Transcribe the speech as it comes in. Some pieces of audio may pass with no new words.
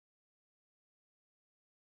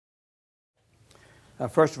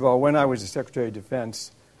First of all, when I was the Secretary of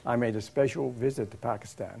Defense, I made a special visit to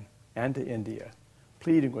Pakistan and to India,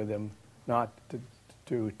 pleading with them not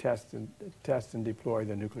to test and deploy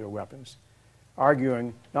their nuclear weapons,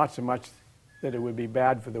 arguing not so much that it would be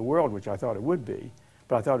bad for the world, which I thought it would be,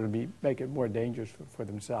 but I thought it would make it more dangerous for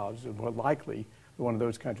themselves. It was more likely that one of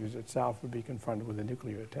those countries itself would be confronted with a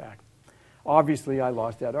nuclear attack. Obviously, I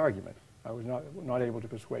lost that argument. I was not able to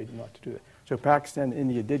persuade them not to do that. So Pakistan and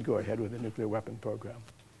India did go ahead with a nuclear weapon program.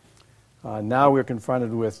 Now we're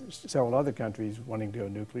confronted with several other countries wanting to go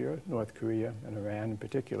nuclear, North Korea and Iran in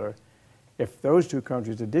particular. If those two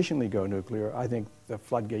countries additionally go nuclear, I think the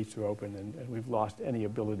floodgates are open and we've lost any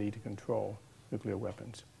ability to control nuclear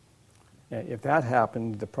weapons. And if that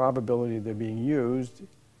happens, the probability of them being used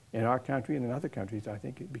in our country and in other countries, I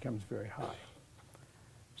think it becomes very high.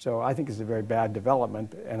 So I think it's a very bad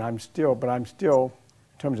development, and I'm still, in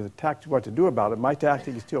terms of the tactics, what to do about it, my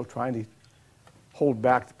tactic is still trying to hold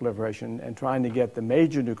back the proliferation and trying to get the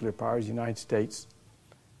major nuclear powers, the United States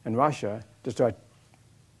and Russia, to start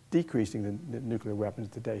decreasing the nuclear weapons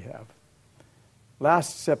that they have.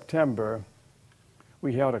 Last September,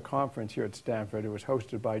 we held a conference here at Stanford. It was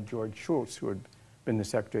hosted by George Shultz, who had been the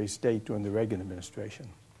Secretary of State during the Reagan administration.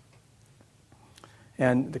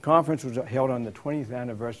 And the conference was held on the 20th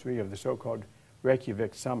anniversary of the so-called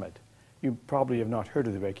Reykjavik Summit. You probably have not heard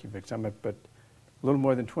of the Reykjavik Summit, but a little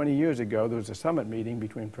more than 20 years ago, there was a summit meeting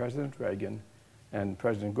between President Reagan and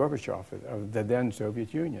President Gorbachev of the then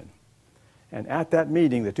Soviet Union. And at that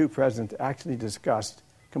meeting, the two presidents actually discussed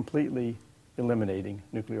completely eliminating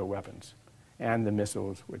nuclear weapons and the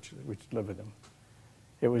missiles which deliver them.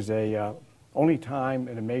 It was the only time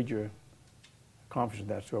in a major conference of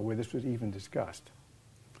that sort where this was even discussed.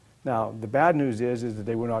 Now, the bad news is that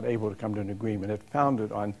they were not able to come to an agreement. It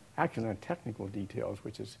founded on technical details,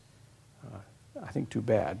 which is, I think, too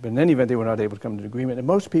bad. But in any event, they were not able to come to an agreement. And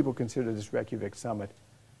most people consider this Reykjavik Summit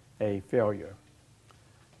a failure.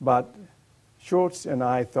 But Schultz and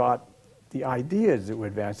I thought the ideas that were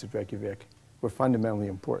advanced at Reykjavik were fundamentally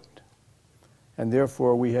important. And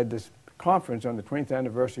therefore, we had this conference on the 20th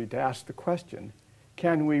anniversary to ask the question,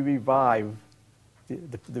 can we revive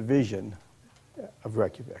the vision of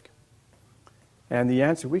Reykjavik? And the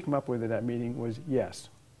answer we came up with at that meeting was yes.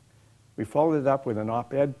 We followed it up with an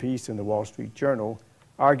op-ed piece in the Wall Street Journal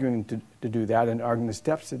arguing to do that and arguing the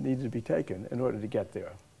steps that needed to be taken in order to get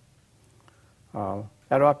there.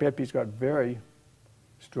 That op-ed piece got very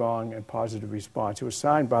strong and positive response. It was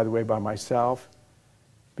signed, by the way, by myself,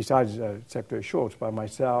 besides Secretary Shultz, by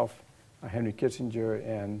myself, Henry Kissinger,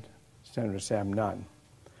 and Senator Sam Nunn,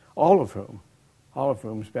 all of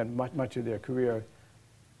whom spent much of their career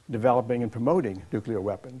developing and promoting nuclear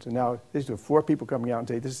weapons. And now these are four people coming out and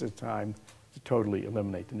say this is the time to totally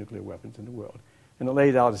eliminate the nuclear weapons in the world. And it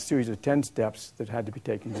laid out a series of 10 steps that had to be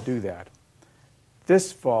taken to do that.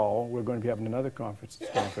 This fall, we're going to be having another conference at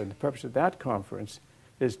Stanford. And the purpose of that conference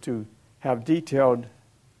is to have detailed,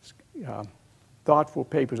 thoughtful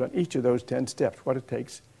papers on each of those 10 steps, what it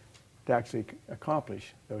takes to actually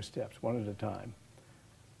accomplish those steps one at a time.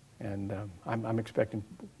 And I'm expecting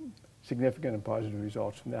significant and positive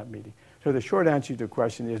results from that meeting. So the short answer to the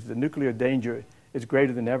question is the nuclear danger is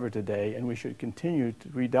greater than ever today, and we should continue to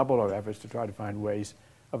redouble our efforts to try to find ways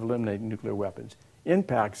of eliminating nuclear weapons in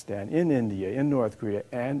Pakistan, in India, in North Korea,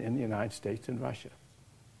 and in the United States and Russia.